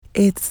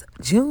It's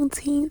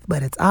Juneteenth,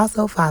 but it's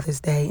also Father's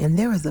Day, and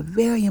there is a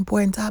very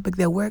important topic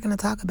that we're going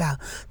to talk about,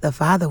 the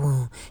father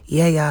wound.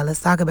 Yeah, y'all,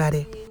 let's talk about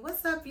it. Hey,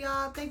 what's up,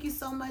 y'all? Thank you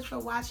so much for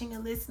watching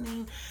and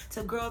listening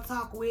to Girl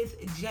Talk with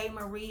J.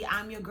 Marie.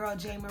 I'm your girl,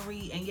 J.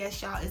 Marie, and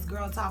yes, y'all, it's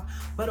Girl Talk,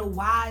 but a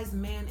wise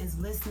man is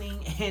listening,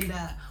 and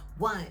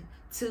 1,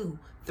 2,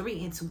 3,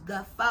 into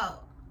the 4.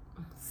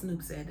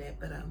 Snoop said that,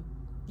 but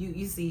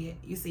you see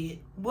it.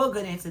 We'll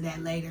get into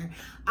that later.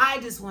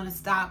 I just want to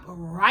stop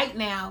right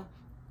now.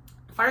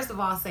 First of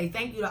all, say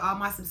thank you to all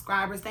my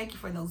subscribers. Thank you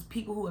for those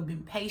people who have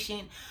been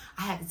patient.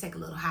 I had to take a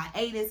little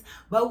hiatus,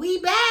 but we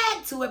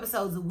back 2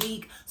 episodes a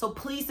week. So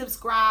please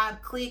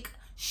subscribe, click,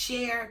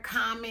 share,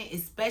 comment,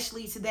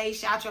 especially today.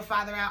 Shout your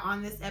father out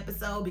on this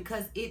episode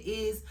because it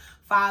is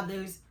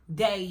Father's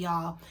Day,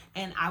 y'all.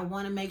 And I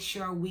want to make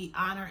sure we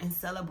honor and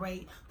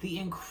celebrate the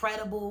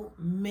incredible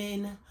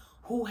men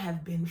who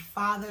have been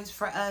fathers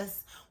for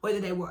us, whether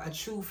they were a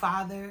true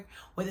father,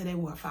 whether they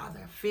were a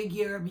father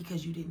figure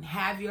because you didn't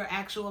have your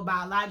actual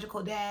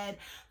biological dad.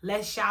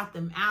 Let's shout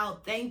them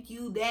out. Thank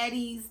you,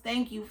 daddies.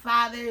 Thank you,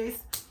 fathers.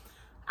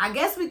 I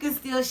guess we can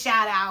still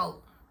shout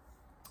out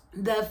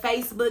the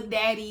Facebook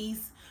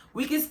daddies.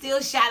 We can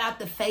still shout out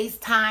the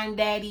FaceTime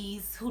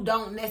daddies who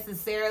don't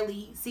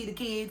necessarily see the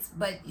kids,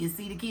 but you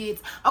see the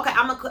kids. Okay,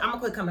 I'm gonna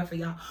quit coming for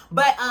y'all.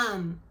 But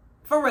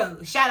for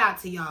real, shout out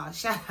to y'all.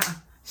 Shout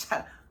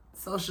out.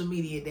 Social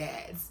media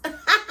dads.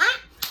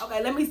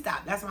 Okay, let me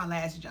stop. That's my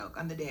last joke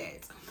on the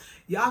dads.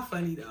 Y'all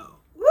funny though.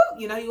 Woo,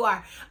 you know you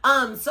are.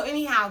 So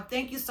anyhow,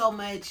 thank you so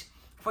much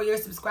for your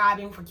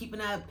subscribing, for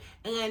keeping up,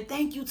 and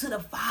thank you to the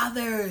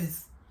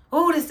fathers.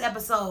 Oh, this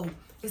episode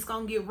it's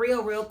gonna get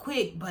real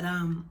quick, but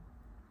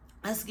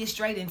let's get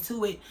straight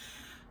into it.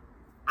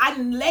 I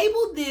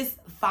labeled this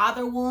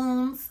father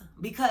wounds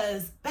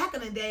because back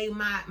in the day,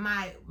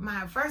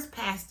 my first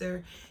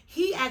pastor,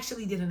 he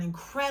actually did an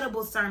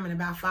incredible sermon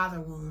about father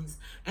wounds.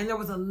 And there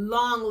was a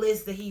long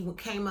list that he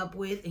came up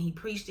with and he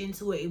preached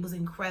into it. It was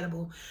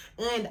incredible.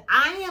 And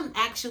I am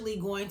actually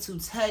going to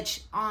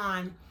touch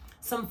on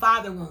some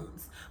father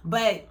wounds.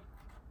 But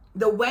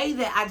the way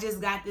that I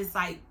just got this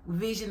like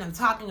vision of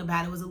talking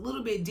about it was a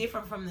little bit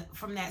different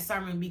from that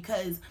sermon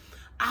because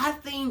I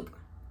think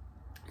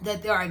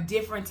that there are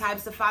different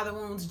types of father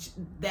wounds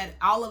that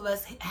all of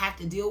us have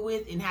to deal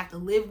with and have to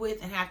live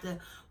with and have to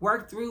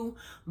work through.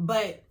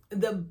 But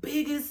the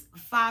biggest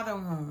father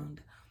wound,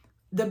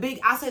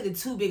 I'll say the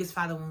 2 biggest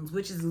father wounds,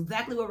 which is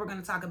exactly what we're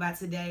going to talk about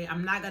today.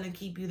 I'm not going to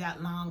keep you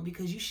that long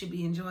because you should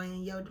be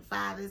enjoying your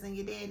fathers and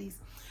your daddies.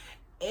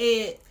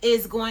 It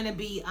is going to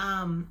be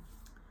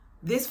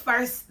this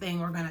first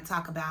thing we're going to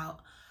talk about.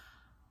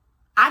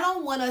 I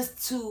don't want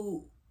us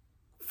to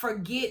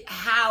forget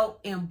how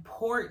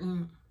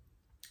important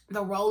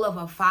the role of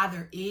a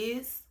father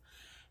is.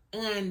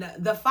 And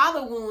the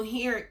father wound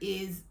here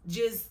is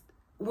just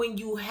when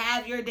you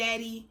have your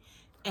daddy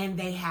and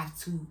they have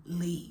to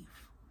leave,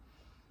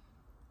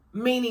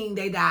 meaning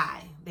they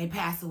die, they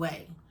pass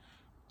away.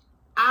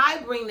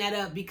 I bring that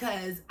up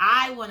because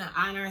I want to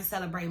honor and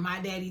celebrate my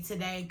daddy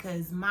today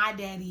because my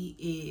daddy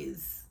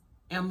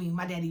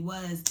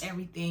was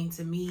everything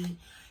to me.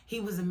 He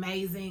was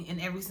amazing in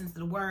every sense of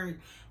the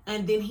word.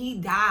 And then he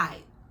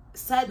died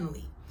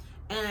suddenly.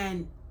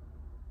 And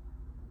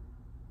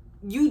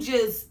you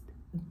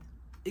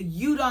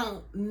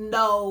don't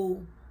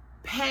know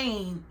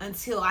pain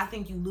until I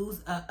think you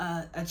lose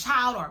a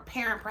child or a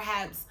parent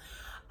perhaps.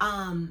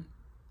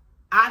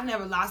 I've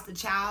never lost a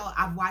child.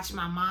 I've watched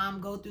my mom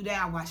go through that.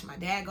 I watched my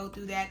dad go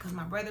through that because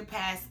my brother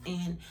passed.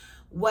 And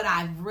what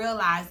I've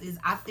realized is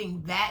I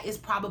think that is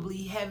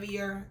probably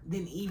heavier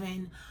than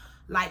even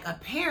like a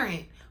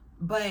parent,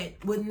 but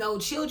with no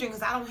children,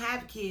 because I don't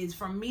have kids.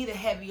 For me, the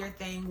heavier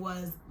thing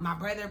was my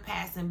brother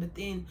passing, but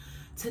then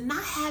to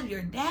not have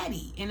your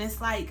daddy. And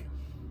it's like,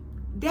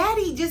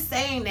 daddy, just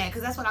saying that,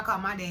 because that's what I call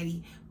my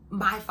daddy,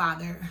 my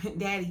father,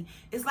 daddy.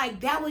 It's like,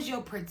 that was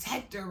your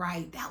protector,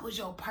 right? That was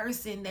your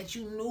person that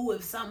you knew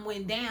if something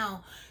went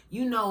down,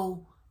 you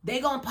know, they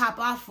gonna pop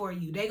off for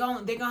you. They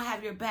gonna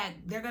have your back.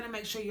 They're gonna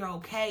make sure you're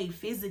okay,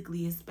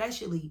 physically,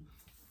 especially.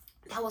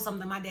 That was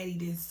something my daddy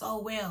did so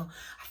well.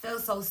 I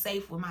felt so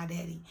safe with my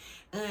daddy.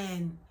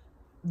 And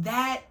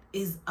that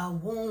is a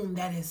wound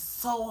that is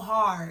so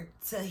hard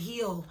to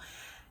heal.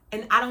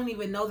 And I don't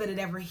even know that it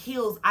ever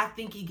heals. I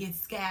think it gets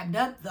scabbed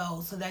up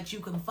though, so that you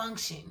can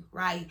function,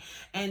 right?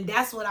 And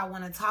that's what I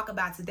want to talk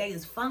about today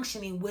is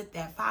functioning with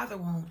that father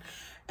wound.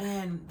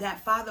 And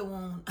that father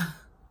wound,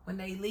 when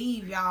they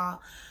leave,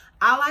 y'all,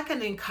 all I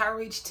can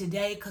encourage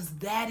today, because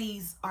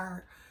daddies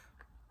are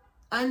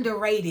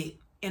underrated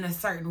in a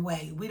certain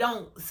way. We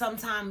don't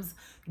sometimes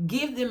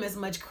give them as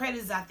much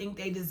credit as I think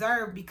they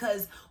deserve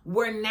because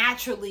we're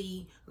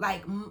naturally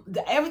like,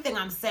 everything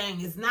I'm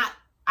saying is not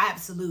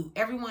absolute.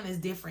 Everyone is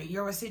different.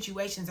 Your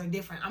situations are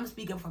different. I'm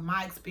speaking from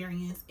my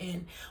experience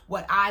and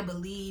what I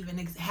believe and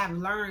have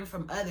learned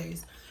from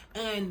others.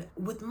 And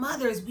with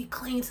mothers, we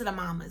cling to the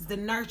mamas, the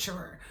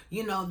nurturer.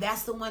 You know,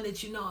 that's the one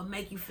that, you know,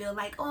 make you feel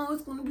like, oh,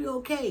 it's going to be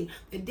okay.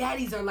 The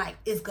daddies are like,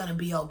 it's going to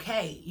be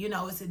okay. You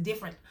know, it's a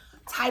different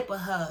type of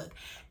hug.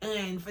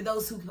 And for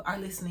those who are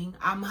listening,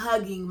 I'm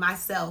hugging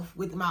myself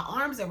with my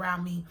arms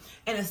around me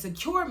in a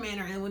secure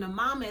manner. And when a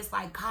mama is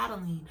like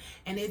coddling,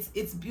 and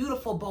it's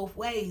beautiful both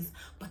ways,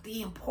 but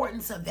the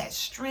importance of that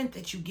strength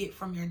that you get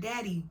from your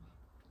daddy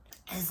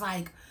is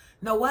like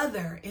no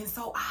other. And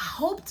so I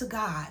hope to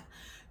God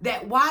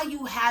that while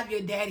you have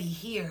your daddy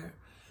here,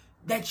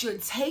 that you're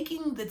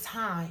taking the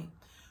time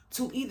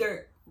to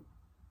either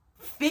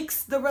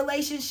fix the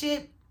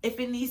relationship if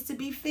it needs to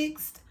be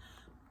fixed,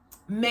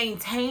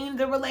 maintain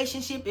the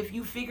relationship if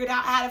you figured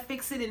out how to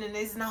fix it and it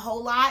isn't a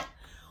whole lot,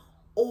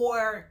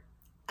 or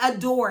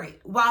adore it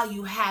while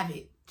you have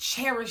it,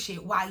 cherish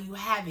it while you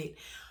have it.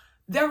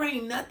 There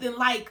ain't nothing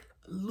like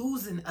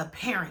losing a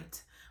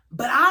parent,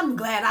 but I'm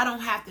glad I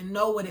don't have to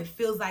know what it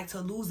feels like to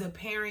lose a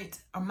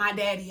parent, or my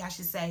daddy I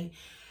should say,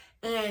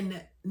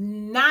 and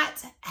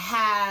not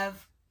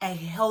have a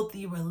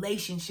healthy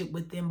relationship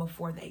with them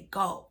before they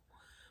go.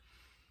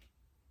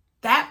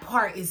 That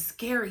part is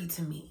scary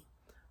to me.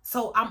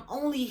 So I'm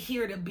only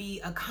here to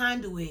be a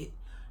conduit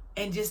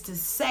and just to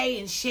say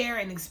and share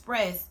and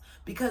express,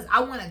 because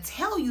I want to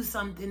tell you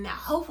something that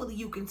hopefully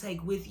you can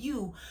take with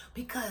you,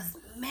 because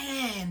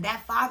man,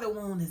 that father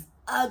wound is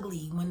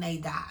ugly when they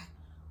die.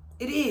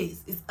 It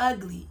is. It's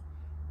ugly.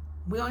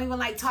 We don't even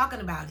like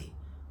talking about it.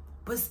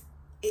 But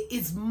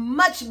it's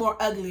much more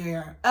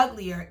uglier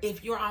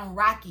if you're on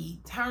rocky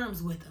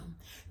terms with them.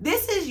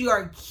 This is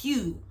your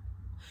cue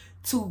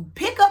to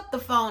pick up the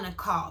phone and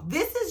call.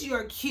 This is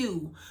your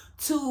cue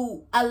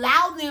to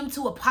allow them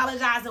to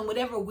apologize in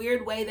whatever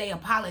weird way they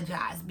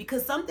apologize.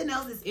 Because something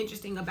else is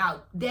interesting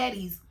about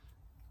daddies,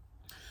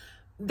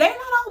 they're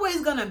not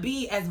always going to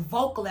be as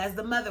vocal as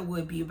the mother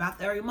would be about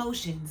their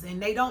emotions.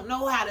 And they don't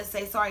know how to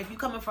say sorry. If you're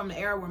coming from the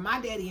era where my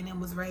daddy and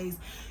them was raised,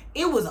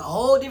 it was a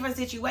whole different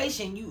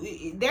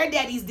situation. Their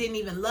daddies didn't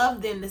even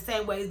love them the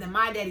same ways that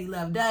my daddy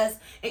loved us.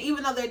 And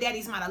even though their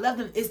daddies might have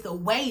loved them, it's the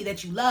way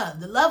that you love.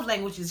 The love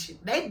languages,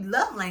 they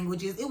love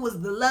languages. It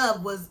was the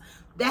love was,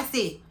 that's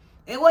it.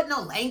 It wasn't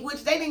no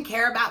language. They didn't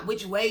care about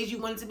which ways you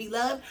wanted to be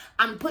loved.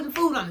 I'm putting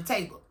food on the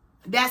table.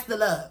 That's the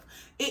love.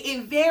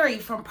 It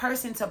varied from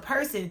person to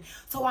person.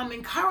 So I'm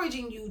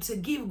encouraging you to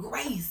give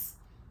grace,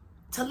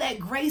 to let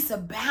grace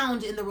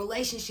abound in the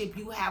relationship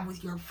you have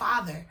with your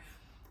father,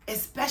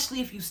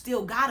 especially if you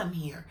still got him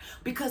here,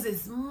 because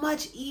it's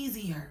much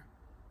easier.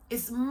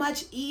 It's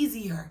much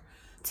easier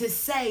to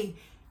say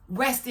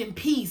rest in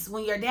peace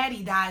when your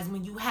daddy dies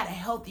when you had a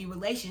healthy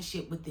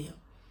relationship with them.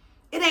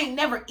 It ain't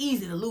never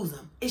easy to lose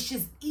them. It's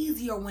just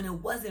easier when it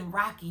wasn't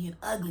rocky and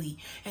ugly,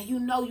 and you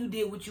know you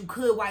did what you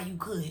could while you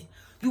could.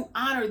 You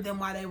honored them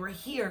while they were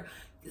here.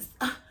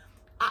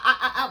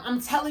 I'm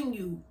telling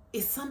you,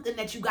 it's something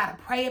that you got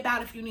to pray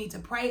about. If you need to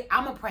pray,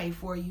 I'm going to pray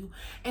for you.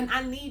 And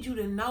I need you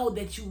to know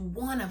that you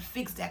want to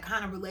fix that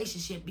kind of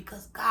relationship,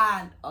 because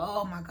God,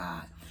 oh my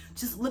God,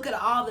 just look at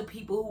all the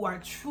people who are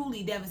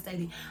truly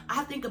devastated.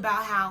 I think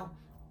about how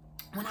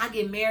when I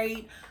get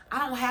married,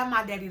 I don't have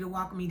my daddy to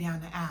walk me down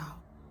the aisle.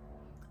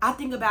 I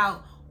think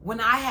about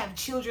when I have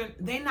children,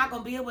 they're not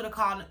going to be able to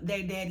call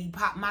their daddy,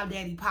 my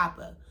daddy,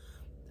 Papa.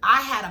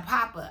 I had a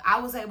papa.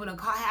 I was able to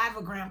have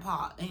a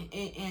grandpa,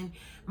 and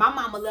my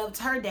mama loved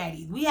her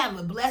daddy. We have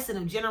a blessing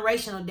of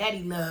generational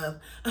daddy love.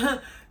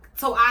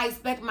 So I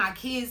expect my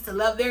kids to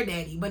love their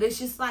daddy. But it's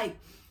just like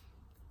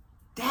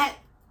that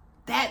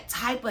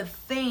type of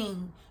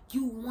thing.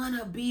 You want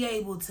to be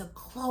able to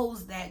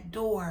close that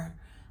door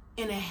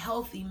in a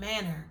healthy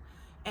manner.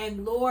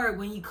 And Lord,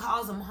 when he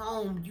calls them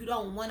home, you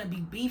don't want to be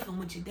beefing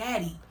with your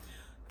daddy.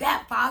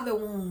 That father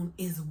wound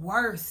is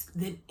worse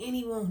than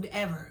any wound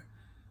ever.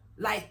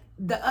 Like,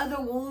 the other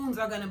wounds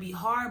are going to be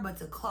hard, but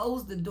to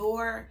close the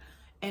door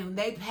and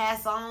they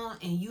pass on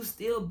and you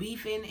still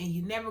beefing and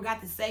you never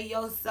got to say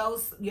your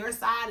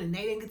side and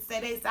they didn't get to say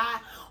their side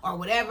or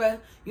whatever,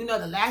 you know,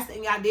 the last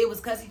thing y'all did was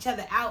cuss each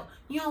other out.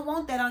 You don't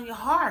want that on your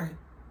heart.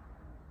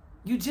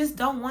 You just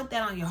don't want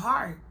that on your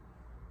heart.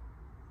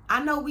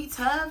 I know we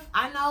tough.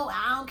 I know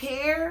I don't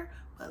care.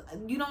 But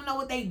you don't know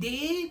what they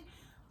did.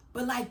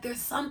 But like, there's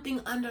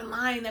something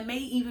underlying that may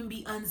even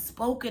be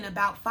unspoken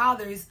about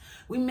fathers.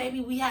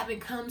 We haven't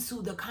come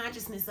to the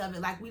consciousness of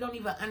it. Like, we don't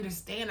even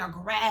understand or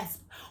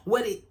grasp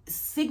what it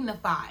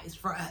signifies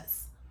for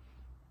us.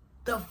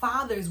 The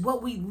fathers,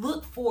 what we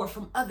look for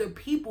from other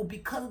people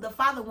because of the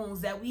father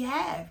wounds that we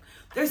have.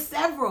 There's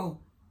several.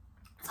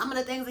 Some of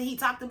the things that he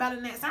talked about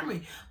in that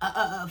summary,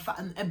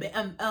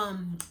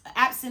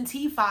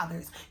 absentee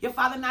fathers, your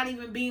father not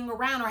even being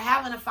around, or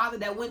having a father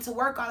that went to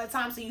work all the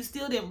time, so you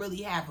still didn't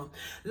really have him.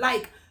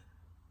 Like,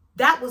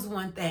 that was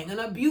one thing. An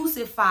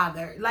abusive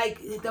father,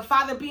 like the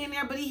father being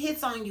there, but he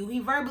hits on you,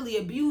 he verbally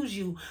abused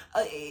you,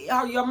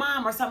 or your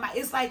mom or somebody.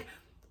 It's like,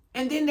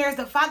 and then there's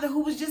the father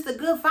who was just a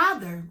good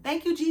father.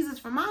 Thank you, Jesus,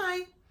 for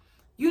mine.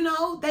 You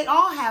know, they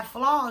all have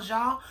flaws,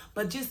 y'all,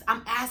 but just,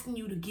 I'm asking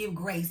you to give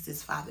grace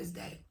this Father's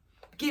Day.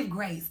 Give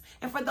grace.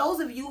 And for those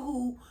of you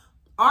who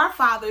are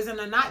fathers and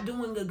are not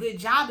doing a good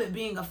job at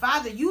being a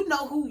father, you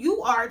know who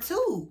you are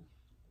too.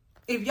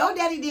 If your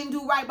daddy didn't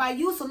do right by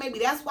you, so maybe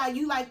that's why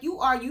you like you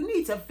are, you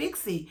need to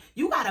fix it.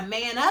 You got to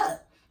man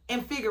up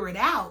and figure it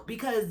out,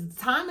 because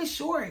time is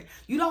short.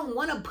 You don't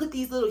want to put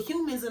these little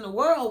humans in the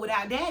world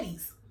without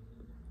daddies,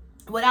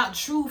 without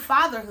true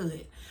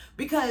fatherhood,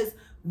 because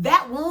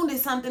that wound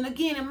is something,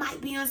 again, it might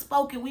be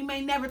unspoken. We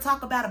may never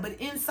talk about it, but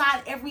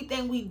inside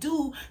everything we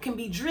do can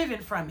be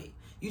driven from it.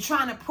 You're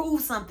trying to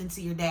prove something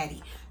to your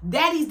daddy.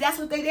 Daddies, that's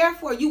what they're there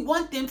for. You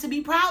want them to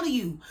be proud of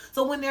you.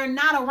 So when they're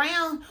not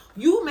around,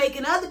 you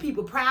making other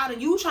people proud,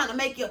 and you trying to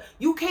make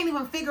you can't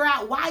even figure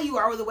out why you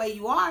are the way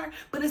you are.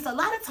 But it's a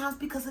lot of times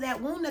because of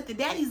that wound that the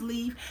daddies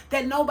leave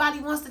that nobody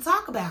wants to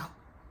talk about.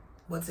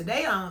 Well,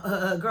 today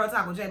on Girl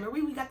Talk with J.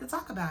 Marie, we got to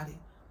talk about it.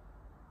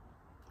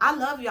 I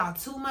love y'all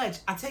too much.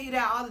 I tell you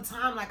that all the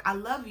time. Like, I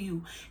love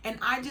you. And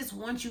I just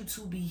want you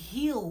to be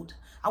healed.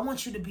 I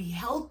want you to be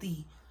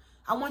healthy.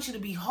 I want you to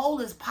be whole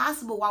as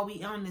possible while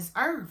we on this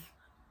earth.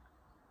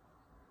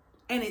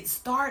 And it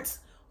starts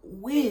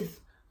with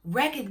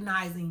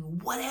recognizing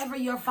whatever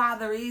your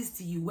father is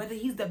to you, whether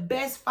he's the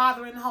best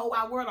father in the whole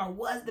wide world or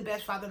was the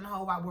best father in the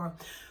whole wide world,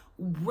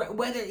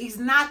 whether he's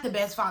not the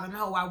best father in the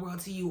whole wide world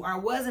to you or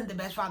wasn't the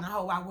best father in the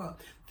whole wide world.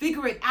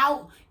 Figure it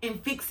out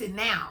and fix it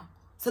now,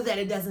 so that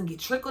it doesn't get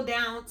trickled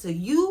down to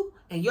you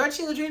and your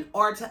children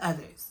or to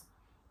others.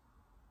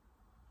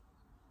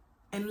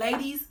 And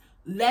ladies,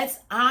 let's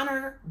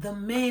honor the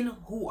men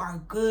who are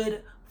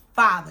good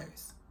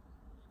fathers.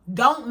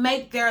 Don't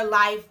make their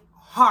life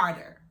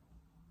harder.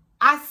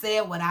 I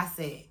said what I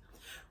said,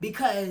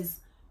 because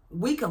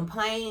we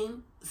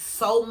complain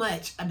so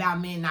much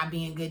about men not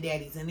being good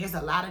daddies, and there's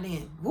a lot of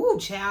them. Woo,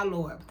 child,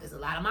 Lord. There's a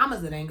lot of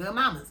mamas that ain't good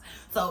mamas.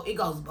 So it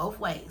goes both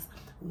ways.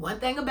 One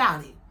thing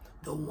about it,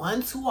 the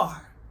ones who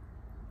are,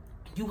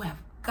 you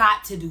have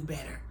got to do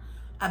better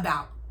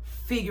about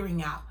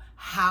figuring out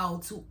how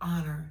to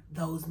honor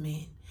those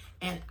men.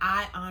 And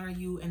I honor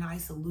you and I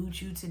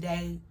salute you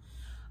today.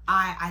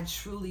 I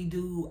truly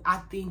do. I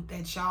think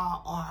that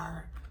y'all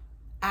are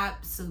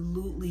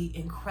absolutely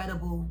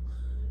incredible.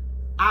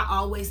 I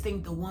always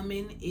think the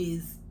woman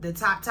is the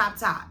top,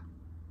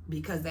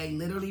 because they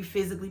literally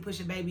physically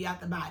push a baby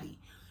out the body.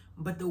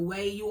 But the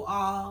way you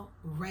all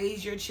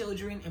raise your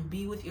children and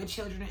be with your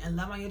children and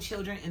love on your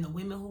children, and the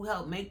women who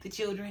help make the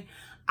children,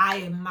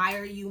 I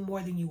admire you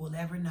more than you will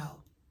ever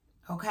know.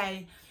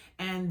 Okay?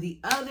 And the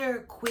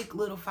other quick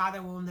little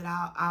father wound that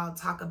I'll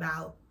talk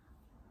about,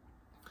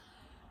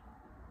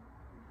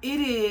 it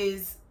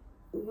is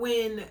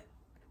when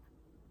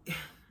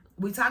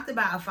we talked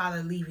about a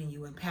father leaving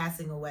you and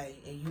passing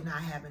away and you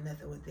not having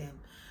nothing with them.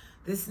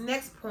 This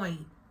next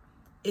point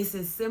is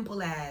as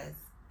simple as,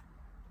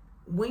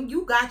 when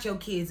you got your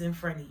kids in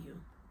front of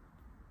you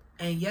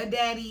and your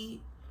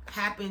daddy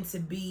happened to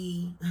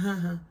be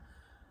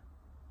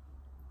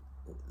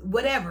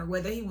whatever,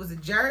 whether he was a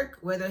jerk,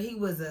 whether he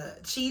was a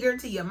cheater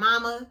to your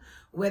mama,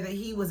 whether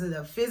he was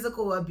a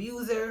physical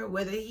abuser,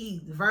 whether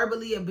he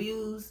verbally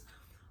abused,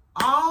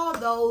 all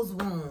those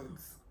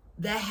wounds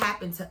that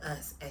happened to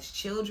us as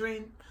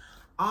children,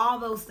 all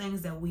those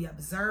things that we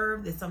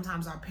observed that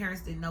sometimes our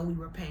parents didn't know we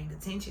were paying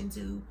attention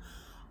to,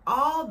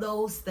 all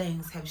those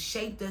things have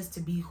shaped us to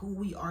be who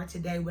we are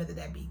today, whether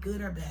that be good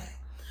or bad.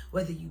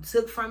 Whether you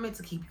took from it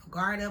to keep your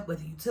guard up,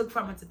 whether you took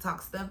from it to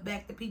talk stuff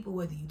back to people,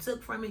 whether you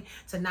took from it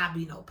to not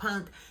be no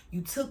punk,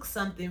 you took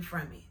something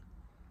from it.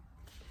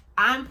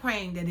 I'm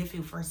praying that if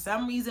it for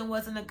some reason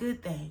wasn't a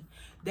good thing,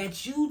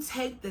 that you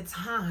take the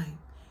time,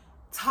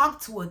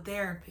 talk to a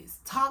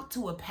therapist, talk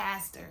to a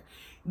pastor,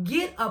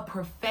 get a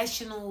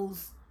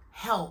professional's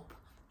help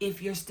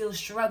if you're still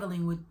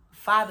struggling with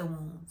father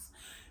wounds.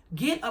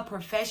 Get a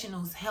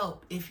professional's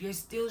help if you're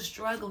still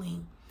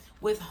struggling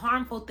with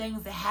harmful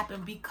things that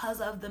happen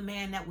because of the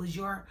man that was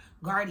your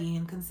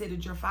guardian,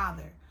 considered your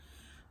father.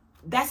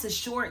 That's a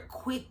short,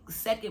 quick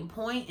second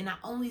point, and I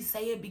only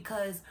say it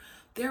because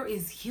there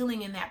is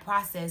healing in that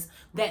process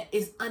that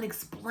is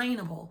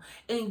unexplainable.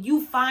 And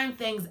you find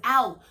things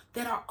out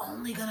that are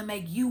only going to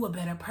make you a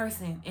better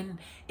person. And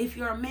if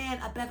you're a man,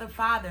 a better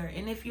father.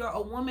 And if you're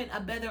a woman, a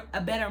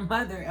better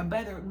mother, a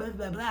better blah,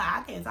 blah, blah.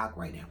 I can't talk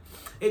right now.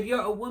 If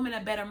you're a woman,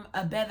 a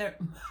better,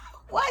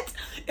 what?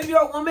 If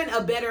you're a woman,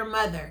 a better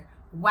mother.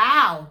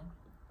 Wow.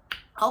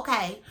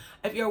 Okay.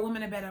 If you're a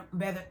woman, a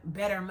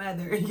better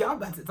mother. Y'all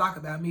about to talk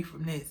about me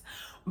from this.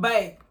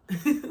 But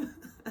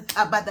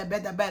about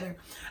that better.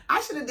 I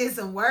should have did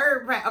some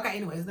word practice. Okay,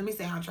 anyways, let me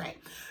stay on track.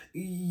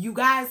 You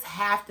guys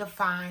have to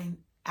find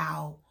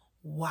out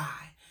why.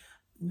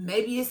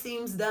 Maybe it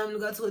seems dumb to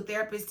go to a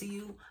therapist to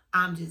you.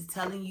 I'm just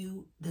telling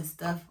you, the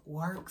stuff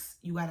works.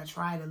 You got to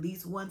try it at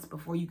least once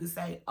before you can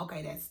say,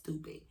 okay, that's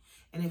stupid.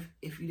 And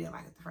if you didn't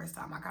like it the first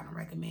time, I kind of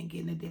recommend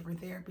getting a different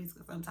therapist,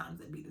 because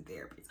sometimes it be the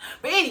therapist.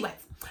 But anyways,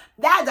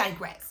 that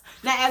digress.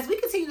 Now, as we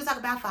continue to talk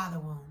about father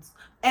wounds,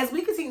 as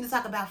we continue to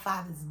talk about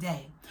Father's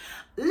Day,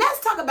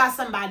 let's talk about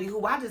somebody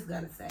who I just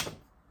got to say,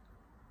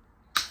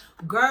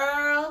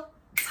 girl,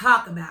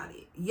 talk about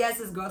it.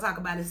 Yes, it's Girl Talk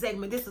About It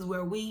segment. This is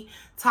where we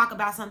talk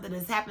about something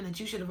that's happened that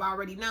you should have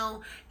already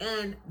known.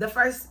 And the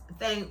first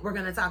thing we're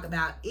going to talk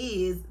about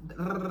is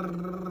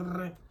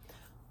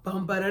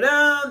Bum,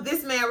 ba-da-dum.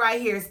 This man right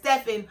here,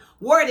 Stephen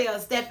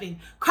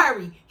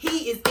Curry,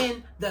 he is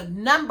in the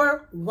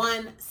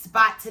 #1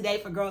 spot today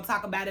for Girl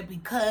Talk About It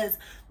because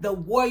the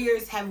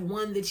Warriors have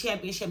won the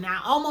championship. Now,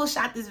 I almost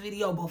shot this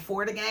video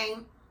before the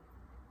game,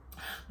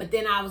 but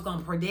then I was going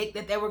to predict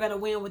that they were going to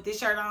win with this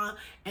shirt on.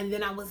 And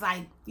then I was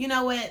like, you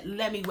know what?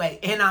 Let me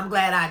wait. And I'm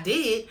glad I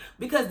did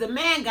because the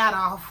man got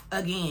off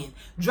again.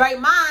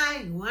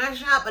 Draymond, one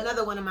shot,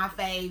 another one of my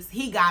faves,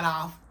 he got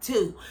off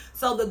too.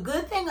 So the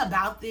good thing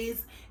about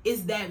this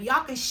is that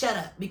y'all can shut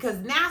up because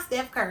now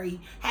Steph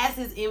Curry has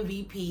his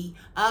MVP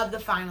of the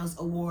Finals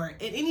award.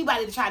 And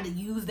anybody that tried to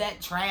use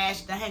that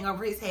trash to hang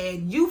over his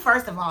head, you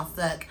first of all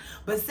suck.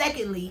 But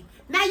secondly,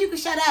 now you can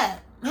shut up.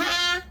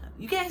 Huh?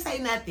 You can't say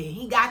nothing.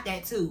 He got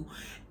that too.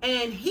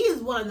 And he's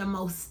one of the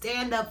most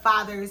stand-up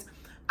fathers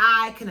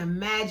I can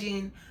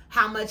imagine.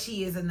 How much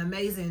he is an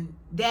amazing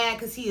dad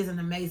because he is an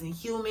amazing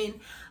human.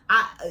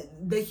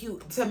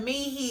 To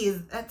me, he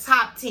is a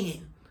top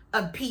 10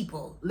 of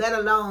people, let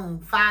alone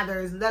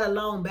fathers, let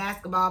alone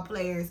basketball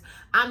players.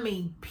 I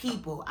mean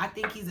people. I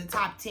think he's a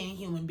top 10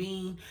 human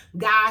being.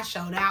 God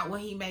showed out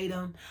when he made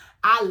him.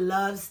 I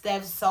love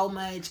Steph so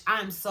much.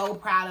 I'm so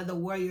proud of the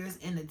Warriors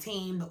and the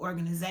team, the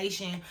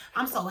organization.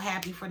 I'm so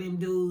happy for them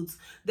dudes.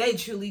 They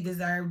truly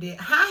deserved it.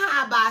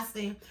 Ha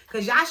Boston,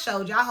 because y'all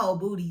showed y'all whole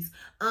booties.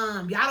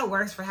 Y'all the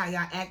worst for how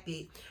y'all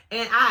acted.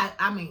 And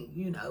I mean,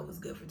 you know, it was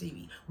good for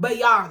TV. But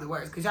y'all are the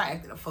worst because y'all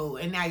acted a fool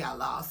and now y'all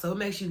lost. So it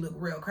makes you look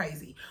real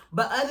crazy.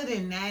 But other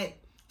than that,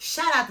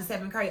 shout out to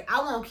Stephen Curry.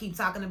 I won't keep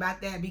talking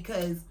about that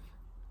because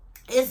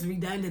it's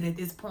redundant at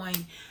this point.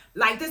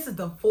 Like, this is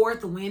the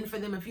 4th win for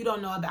them. If you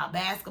don't know about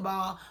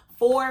basketball,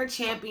 4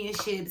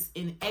 championships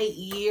in 8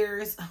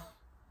 years.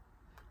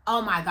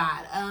 Oh my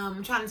God.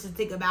 I'm trying to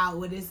think about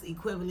what it's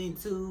equivalent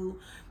to.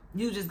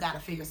 You just got to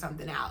figure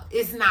something out.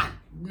 It's not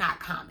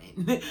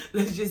common.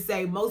 Let's just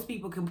say most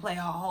people can play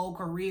a whole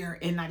career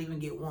and not even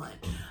get one.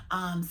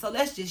 So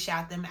let's just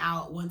shout them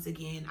out once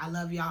again. I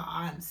love y'all.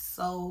 I'm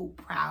so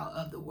proud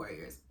of the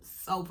Warriors.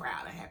 So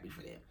proud and happy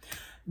for them.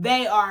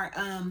 They are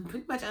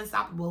pretty much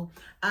unstoppable.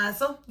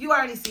 So you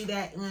already see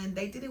that. And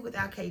they did it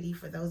without KD,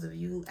 for those of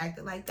you who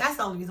acted like that's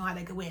the only reason why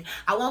they could win.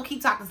 I won't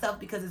keep talking stuff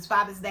because it's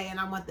Father's Day and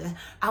I want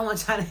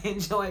y'all to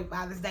enjoy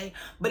Father's Day.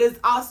 But it's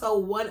also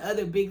one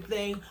other big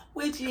thing,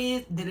 which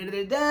is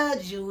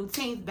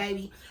Juneteenth,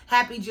 baby.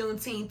 Happy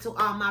Juneteenth to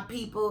all my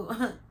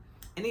people.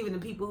 And even the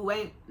people who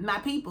ain't my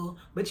people,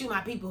 but you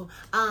my people,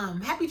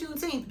 happy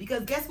Juneteenth,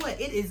 because guess what?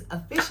 It is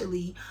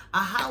officially a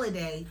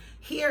holiday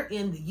here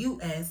in the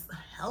U.S.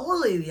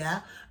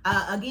 Hallelujah.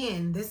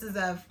 Again, this is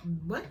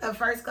one of the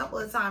first couple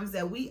of times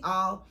that we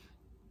all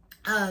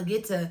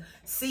get to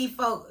see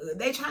folk.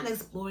 They trying to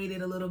exploit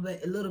it a little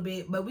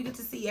bit, but we get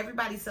to see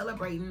everybody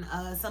celebrating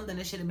something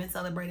that should have been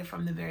celebrated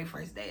from the very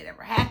first day it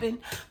ever happened.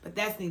 But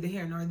that's neither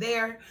here nor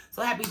there.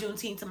 So happy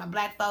Juneteenth to my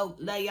black folk.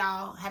 Love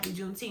y'all. Happy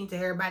Juneteenth to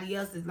everybody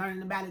else that's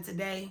learning about it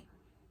today.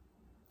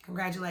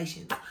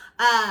 Congratulations.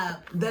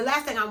 The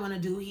last thing I want to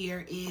do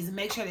here is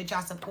make sure that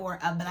y'all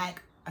support a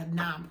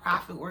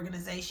nonprofit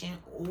organization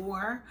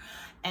or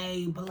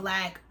a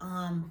black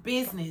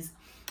business.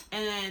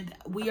 And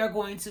we are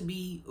going to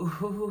be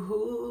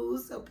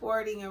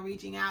supporting and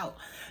reaching out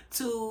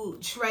to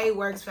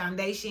TradeWorks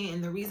Foundation.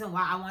 And the reason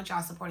why I want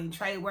y'all supporting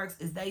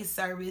TradeWorks is they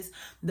service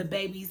the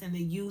babies and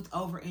the youth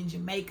over in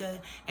Jamaica.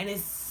 And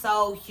it's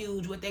so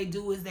huge. What they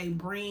do is they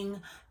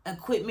bring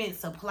equipment,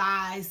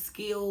 supplies,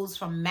 skills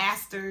from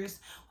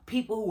masters,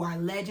 people who are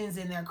legends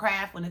in their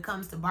craft when it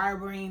comes to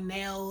barbering,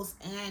 nails,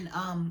 and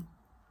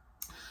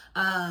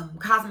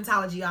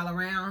cosmetology all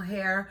around,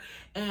 hair.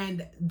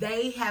 And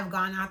they have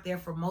gone out there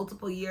for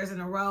multiple years in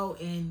a row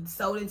and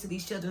sewed into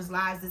these children's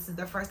lives. This is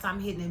their first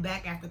time hitting it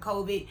back after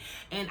COVID,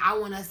 and I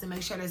want us to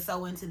make sure to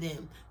sew into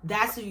them.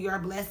 That's who you're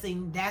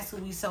blessing. That's who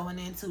we sewing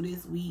into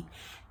this week.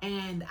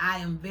 And I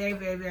am very,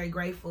 very, very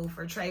grateful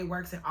for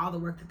TradeWorks and all the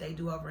work that they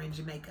do over in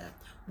Jamaica.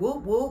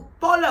 Whoop, whoop,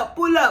 pull up.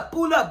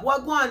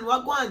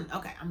 Wagwan.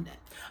 Okay, I'm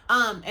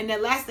done. And the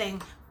last thing,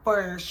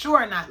 for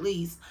sure not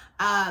least,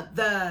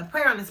 the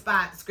prayer on the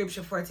spot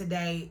scripture for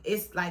today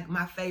is like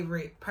my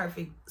favorite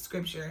perfect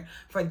scripture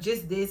for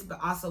just this, but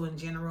also in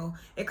general.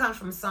 It comes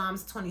from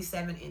Psalms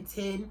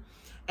 27:10,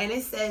 and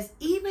it says,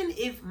 even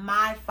if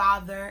my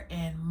father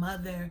and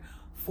mother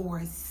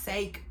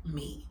forsake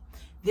me.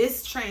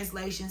 This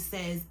translation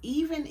says,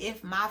 even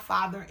if my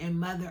father and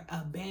mother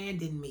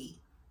abandon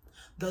me,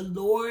 the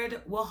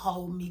Lord will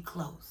hold me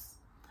close.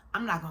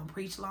 I'm not going to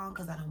preach long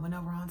because I done went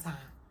over on time.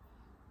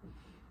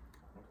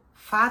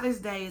 Father's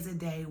Day is a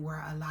day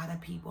where a lot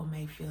of people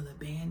may feel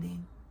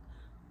abandoned.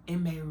 It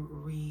may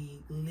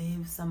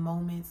relive some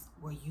moments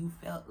where you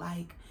felt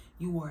like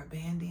you were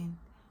abandoned.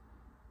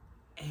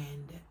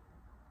 And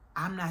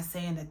I'm not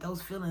saying that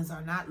those feelings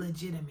are not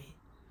legitimate.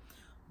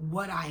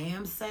 What I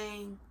am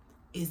saying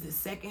is the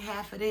second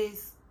half of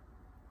this,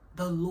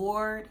 the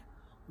Lord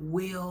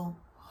will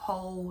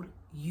hold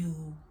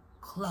you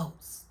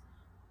close.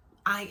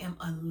 I am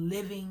a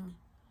living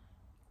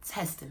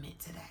testament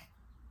to that.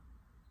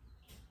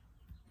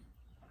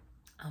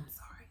 I'm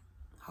sorry.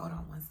 Hold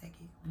on 1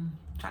 second.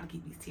 Trying to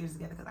keep these tears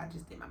together because I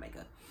just did my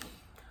makeup.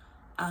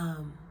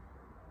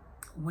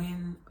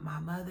 When my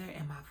mother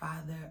and my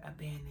father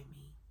abandoned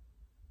me,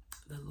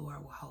 the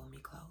Lord will hold me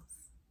close.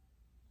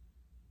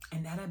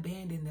 And that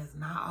abandon does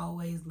not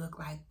always look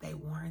like they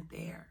weren't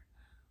there.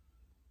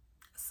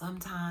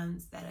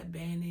 Sometimes that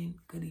abandon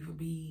could even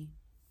be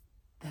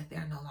that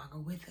they're no longer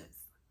with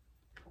us.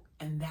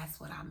 And that's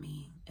what I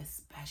mean,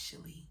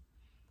 especially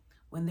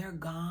when they're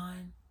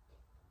gone.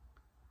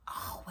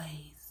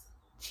 Always,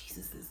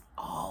 Jesus is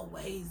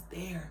always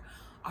there.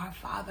 Our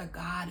Father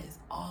God is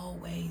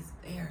always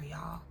there,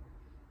 y'all.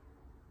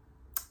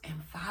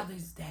 And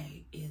Father's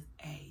Day is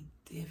a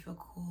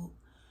difficult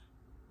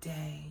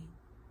day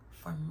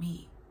for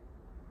me.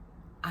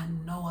 I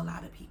know a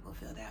lot of people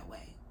feel that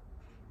way.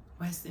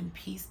 Rest in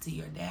peace to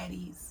your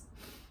daddies.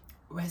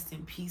 Rest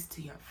in peace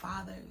to your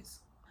fathers.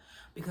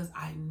 Because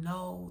I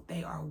know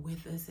they are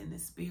with us in the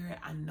spirit.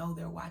 I know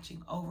they're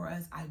watching over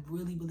us. I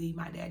really believe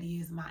my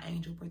daddy is my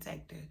angel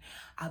protector.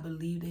 I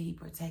believe that he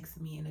protects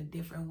me in a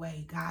different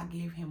way. God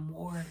gave him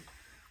more.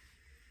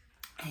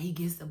 And he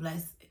gets to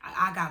bless.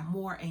 I got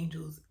more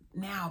angels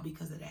now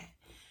because of that.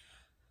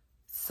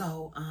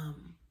 So,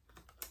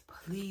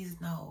 please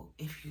know,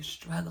 if you're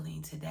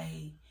struggling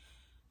today,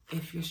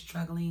 if you're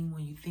struggling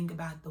when you think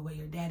about the way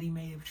your daddy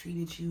may have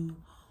treated you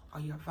or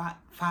your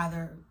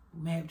father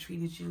may have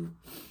treated you,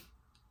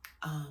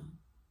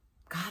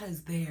 God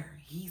is there.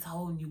 He's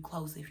holding you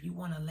close if you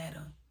want to let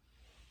him.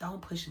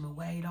 Don't push him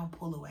away. Don't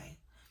pull away.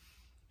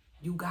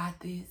 You got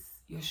this.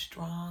 You're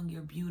strong.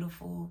 You're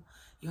beautiful.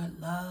 You're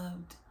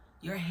loved.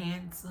 You're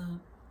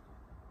handsome.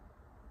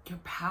 You're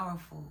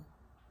powerful.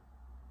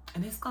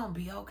 And it's going to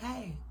be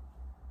okay.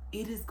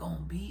 It is going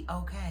to be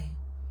okay.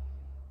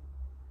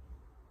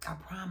 I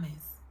promise.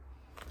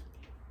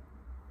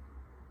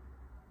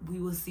 We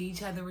will see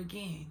each other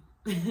again.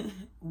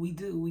 We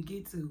do. We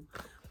get to.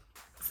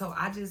 So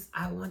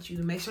I want you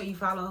to make sure you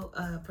follow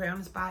Prayer on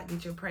the Spot.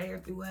 Get your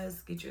prayer through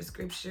us. Get your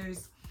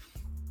scriptures.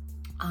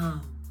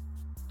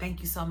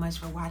 Thank you so much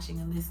for watching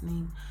and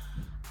listening.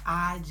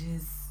 Happy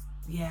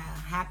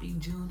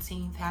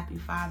Juneteenth. Happy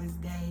Father's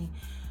Day.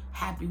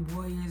 Happy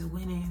Warriors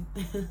winning.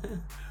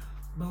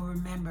 But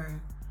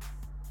remember,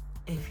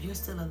 if you're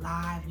still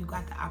alive, you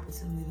got the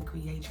opportunity to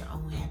create your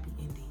own happy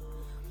ending.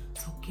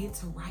 So get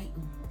to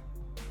writing.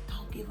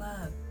 Don't give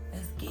up.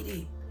 Let's get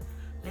it.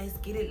 Let's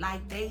get it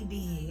like they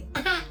did.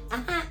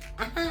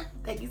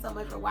 Thank you so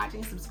much for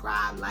watching.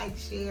 Subscribe, like,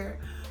 share,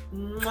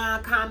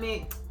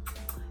 comment.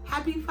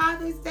 Happy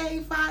Father's Day,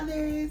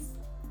 fathers.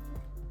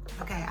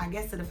 Okay, I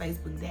guess to the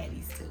Facebook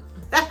daddies too.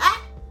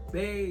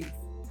 Peace.